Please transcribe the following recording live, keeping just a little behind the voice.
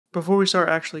Before we start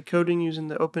actually coding using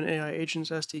the OpenAI Agents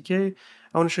SDK,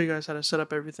 I want to show you guys how to set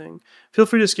up everything. Feel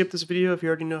free to skip this video if you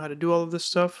already know how to do all of this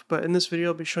stuff, but in this video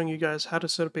I'll be showing you guys how to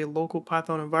set up a local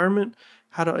Python environment,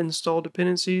 how to install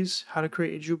dependencies, how to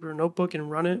create a Jupyter notebook and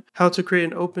run it, how to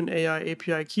create an OpenAI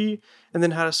API key, and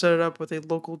then how to set it up with a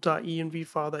local .env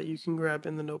file that you can grab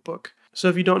in the notebook. So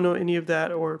if you don't know any of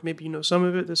that, or maybe you know some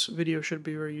of it, this video should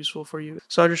be very useful for you.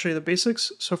 So I'll just show you the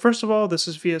basics. So first of all, this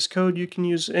is VS Code. You can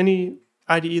use any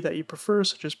IDE that you prefer,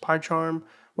 such as PyCharm,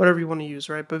 whatever you want to use,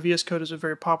 right? But VS Code is a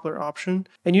very popular option.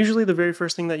 And usually the very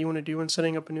first thing that you want to do when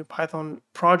setting up a new Python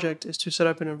project is to set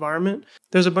up an environment.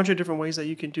 There's a bunch of different ways that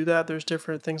you can do that. There's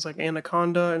different things like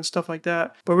Anaconda and stuff like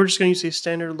that. But we're just going to use a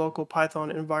standard local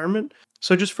Python environment.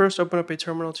 So just first open up a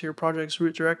terminal to your project's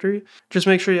root directory. Just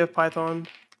make sure you have Python.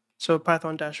 So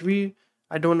Python-v.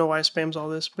 I don't know why it spams all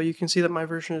this, but you can see that my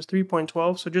version is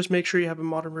 3.12. So just make sure you have a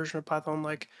modern version of Python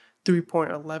like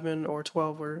 3.11 or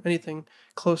 12 or anything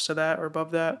close to that or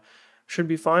above that should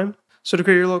be fine. So to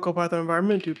create your local Python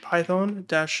environment, do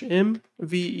python-m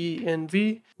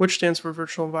venv, which stands for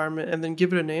virtual environment, and then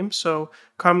give it a name. So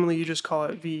commonly you just call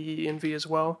it venv as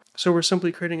well. So we're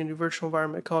simply creating a new virtual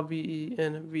environment called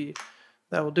venv.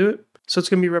 That will do it. So it's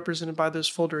going to be represented by this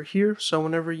folder here. So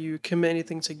whenever you commit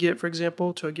anything to Git, for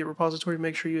example, to a Git repository,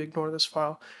 make sure you ignore this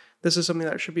file. This is something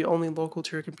that should be only local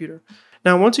to your computer.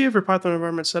 Now, once you have your Python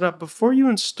environment set up, before you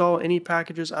install any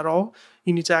packages at all,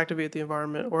 you need to activate the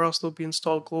environment, or else they'll be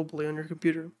installed globally on your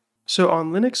computer. So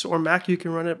on Linux or Mac, you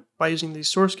can run it by using the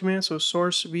source command, so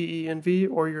source venv,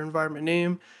 or your environment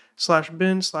name,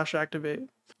 /bin/activate.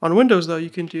 On Windows, though, you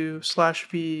can do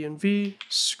 /venv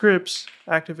scripts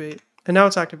activate. And now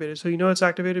it's activated. So you know it's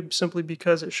activated simply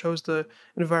because it shows the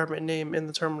environment name in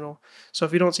the terminal. So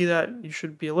if you don't see that, you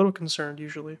should be a little concerned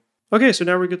usually. Okay, so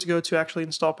now we're good to go to actually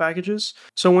install packages.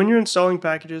 So when you're installing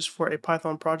packages for a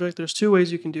Python project, there's two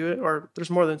ways you can do it, or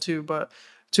there's more than two, but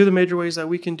two of the major ways that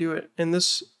we can do it in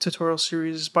this tutorial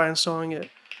series is by installing it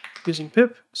using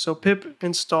pip. So pip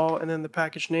install and then the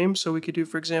package name. So we could do,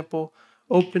 for example,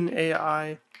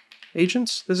 OpenAI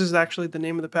Agents. This is actually the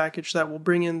name of the package that will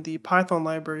bring in the Python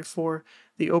library for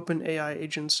the OpenAI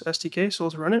Agents SDK. So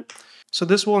let's run it. So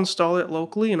this will install it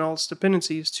locally and all its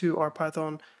dependencies to our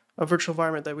Python virtual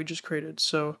environment that we just created.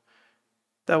 So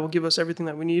that will give us everything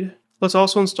that we need. Let's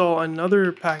also install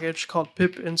another package called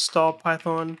pip install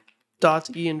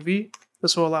python.env.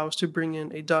 This will allow us to bring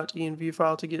in a .env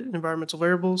file to get environmental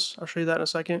variables. I'll show you that in a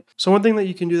second. So one thing that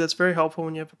you can do that's very helpful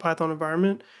when you have a Python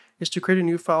environment is to create a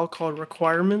new file called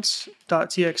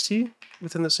requirements.txt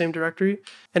within the same directory.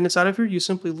 And inside of here, you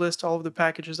simply list all of the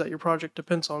packages that your project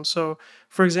depends on. So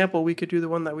for example, we could do the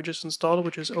one that we just installed,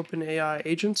 which is OpenAI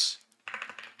Agents,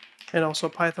 and also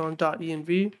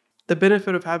python.env. The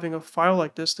benefit of having a file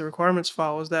like this, the requirements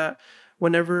file, is that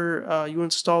whenever you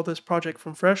install this project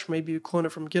from fresh, maybe you clone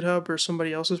it from GitHub or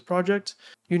somebody else's project,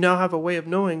 you now have a way of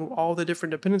knowing all the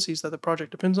different dependencies that the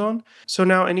project depends on. So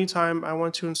now anytime I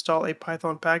want to install a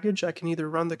Python package, I can either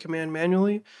run the command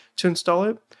manually to install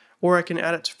it, or I can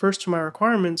add it first to my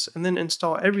requirements and then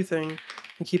install everything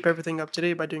and keep everything up to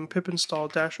date by doing pip install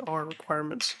 -r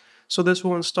requirements. So this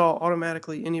will install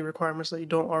automatically any requirements that you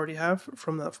don't already have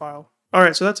from that file.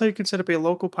 Alright, so that's how you can set up a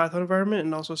local Python environment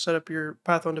and also set up your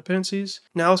Python dependencies.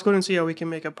 Now let's go ahead and see how we can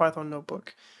make a Python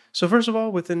notebook. So first of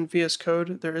all, within VS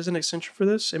Code, there is an extension for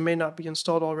this. It may not be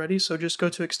installed already, so just go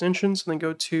to extensions and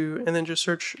then just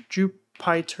search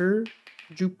Jupyter.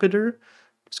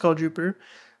 It's called Jupyter.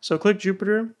 So click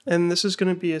Jupyter, and this is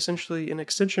going to be essentially an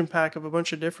extension pack of a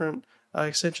bunch of different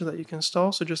extensions that you can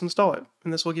install. So just install it,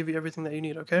 and this will give you everything that you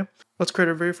need, okay? Let's create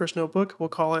our very first notebook. We'll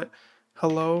call it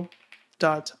hello.ipynb,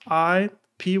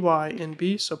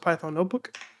 so Python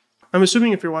notebook. I'm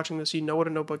assuming if you're watching this, you know what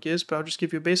a notebook is, but I'll just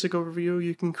give you a basic overview.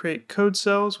 You can create code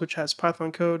cells, which has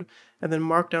Python code, and then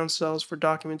markdown cells for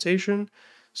documentation.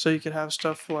 So you could have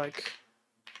stuff like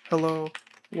hello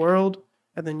world,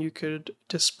 and then you could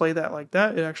display that like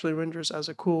that. It actually renders as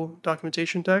a cool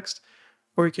documentation text,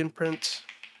 or you can print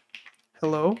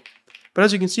hello. But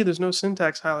as you can see, there's no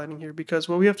syntax highlighting here because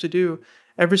what we have to do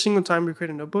every single time we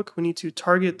create a notebook, we need to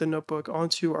target the notebook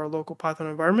onto our local Python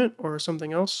environment or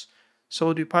something else. So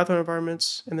we'll do Python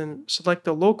environments and then select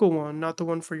the local one, not the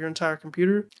one for your entire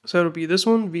computer. So it'll be this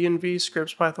one, venv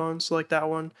scripts Python, select that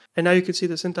one. And now you can see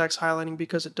the syntax highlighting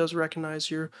because it does recognize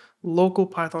your local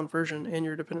Python version and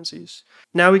your dependencies.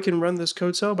 Now we can run this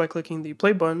code cell by clicking the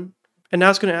play button. And now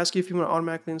it's going to ask you if you want to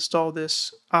automatically install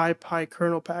this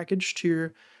ipykernel package to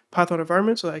your Python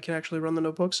environment so that I can actually run the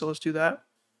notebook. So let's do that.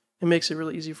 It makes it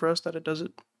really easy for us that it does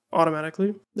it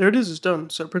automatically. There it is, it's done.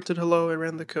 So it printed hello and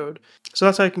ran the code. So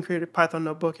that's how you can create a Python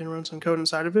notebook and run some code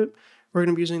inside of it. We're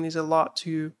going to be using these a lot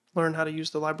to learn how to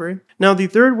use the library. Now, the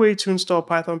third way to install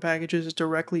Python packages is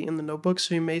directly in the notebook.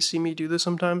 So you may see me do this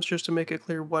sometimes just to make it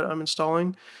clear what I'm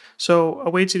installing. So a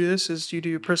way to do this is you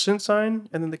do %, and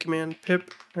then the command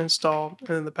pip install, and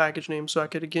then the package name. So I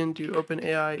could again do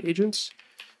OpenAI agents.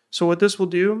 So what this will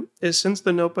do is, since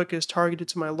the notebook is targeted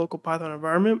to my local Python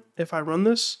environment, if I run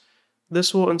this,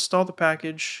 this will install the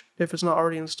package if it's not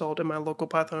already installed in my local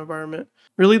Python environment.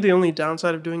 Really, the only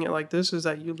downside of doing it like this is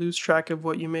that you lose track of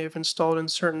what you may have installed in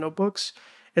certain notebooks.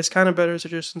 It's kind of better to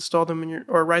just install them in your,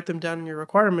 or write them down in your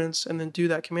requirements, and then do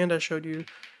that command I showed you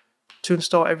to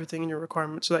install everything in your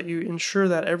requirement, so that you ensure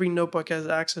that every notebook has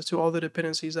access to all the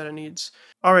dependencies that it needs.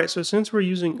 Alright, so since we're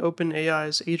using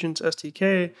OpenAI's Agents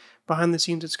SDK, behind the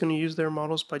scenes it's going to use their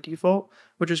models by default,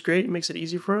 which is great. It makes it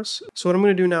easy for us. So what I'm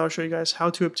going to do now is show you guys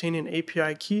how to obtain an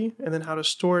API key, and then how to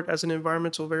store it as an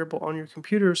environmental variable on your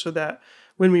computer, so that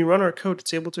when we run our code,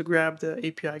 it's able to grab the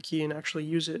API key and actually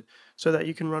use it so that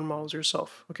you can run models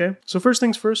yourself. Okay, so first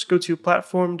things first, go to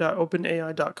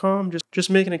platform.openai.com. Just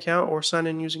make an account or sign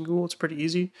in using Google. It's pretty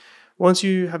easy. Once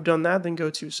you have done that, then go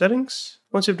to settings.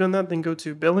 Once you've done that, then go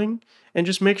to billing, and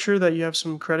just make sure that you have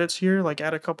some credits here, like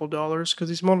add a couple dollars, because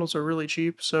these models are really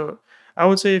cheap. So I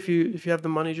would say if you have the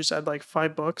money, just add like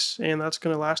 $5, and that's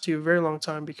going to last you a very long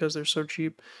time because they're so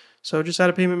cheap. So just add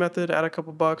a payment method, add a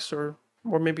couple bucks, or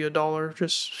maybe $1,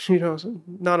 just,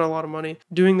 not a lot of money.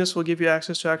 Doing this will give you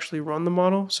access to actually run the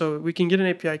model. So we can get an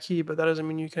API key, but that doesn't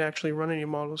mean you can actually run any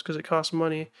models because it costs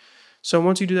money. So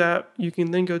once you do that, you can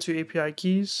then go to API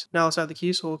keys. Now let's add the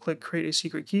key, so we'll click create a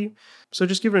secret key. So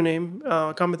just give it a name.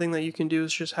 A common thing that you can do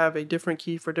is just have a different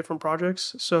key for different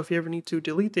projects. So if you ever need to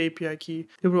delete the API key,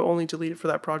 it will only delete it for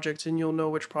that project, and you'll know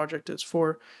which project it's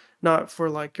for, not for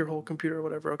like your whole computer or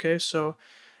whatever, okay? So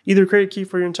either create a key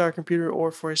for your entire computer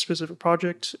or for a specific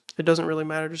project. It doesn't really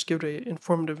matter. Just give it an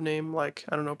informative name, like,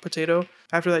 I don't know, potato.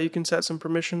 After that, you can set some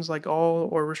permissions like all,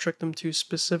 or restrict them to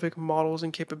specific models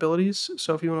and capabilities.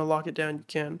 So if you want to lock it down, you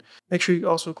can. Make sure you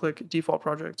also click default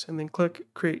project and then click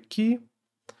create key.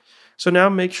 So now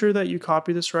make sure that you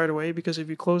copy this right away, because if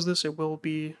you close this, it will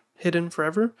be hidden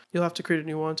forever. You'll have to create a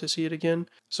new one to see it again.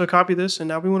 So copy this, and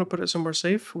now we want to put it somewhere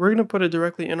safe. We're going to put it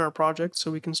directly in our project so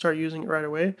we can start using it right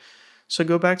away. So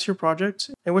go back to your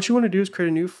project, and what you want to do is create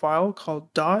a new file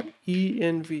called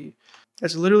 .env.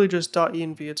 It's literally just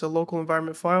 .env. It's a local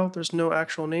environment file. There's no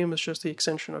actual name. It's just the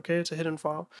extension, okay? It's a hidden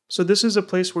file. So this is a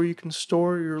place where you can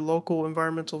store your local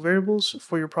environmental variables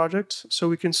for your project. So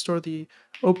we can store the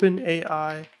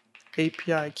OpenAI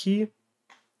API key,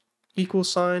 =,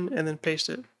 and then paste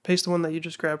it. Paste the one that you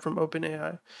just grabbed from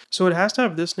OpenAI. So it has to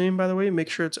have this name, by the way. Make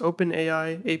sure it's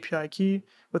OpenAI API key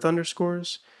with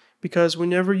underscores, because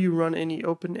whenever you run any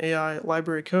OpenAI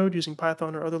library code using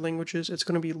Python or other languages, it's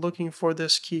going to be looking for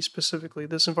this key specifically,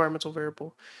 this environmental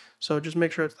variable. So just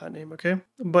make sure it's that name, okay?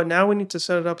 But now we need to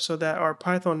set it up so that our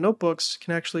Python notebooks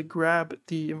can actually grab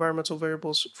the environmental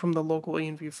variables from the local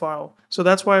env file. So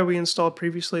that's why we installed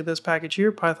previously this package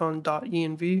here,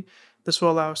 python.env. This will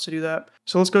allow us to do that.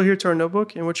 So let's go here to our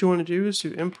notebook, and what you want to do is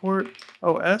to import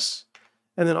os,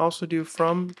 and then also do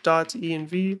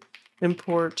from.env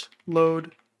import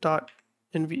load.env.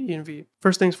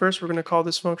 First things first, we're going to call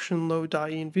this function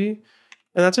load.env, and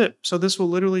that's it. So this will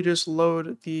literally just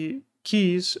load the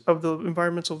keys of the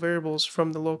environmental variables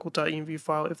from the local .env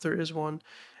file if there is one.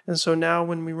 And so now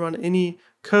when we run any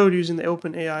code using the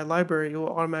OpenAI library, it will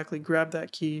automatically grab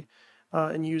that key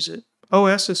and use it.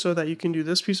 OS is so that you can do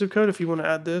this piece of code if you want to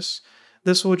add this.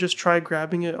 This will just try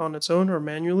grabbing it on its own or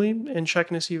manually and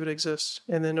checking to see if it exists,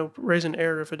 and then it'll raise an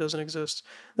error if it doesn't exist.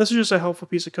 This is just a helpful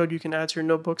piece of code you can add to your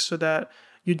notebook so that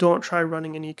you don't try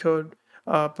running any code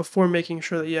before making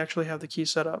sure that you actually have the key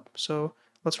set up. So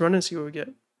let's run and see what we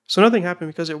get. So nothing happened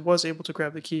because it was able to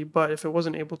grab the key, but if it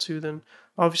wasn't able to, then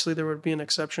obviously there would be an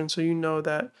exception, so you know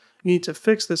that you need to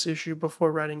fix this issue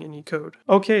before writing any code.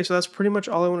 Okay, so that's pretty much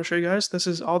all I want to show you guys. This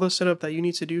is all the setup that you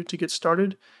need to do to get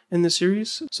started in this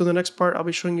series. So the next part, I'll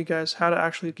be showing you guys how to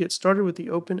actually get started with the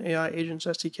OpenAI Agents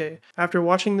SDK. After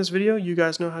watching this video, you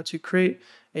guys know how to create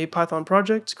a Python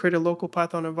project, create a local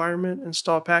Python environment,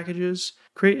 install packages,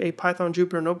 create a Python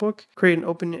Jupyter notebook, create an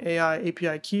OpenAI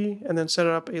API key, and then set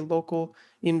up a local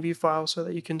env file so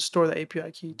that you can store the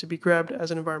API key to be grabbed as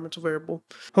an environmental variable.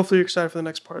 Hopefully you're excited for the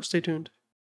next part. Stay tuned.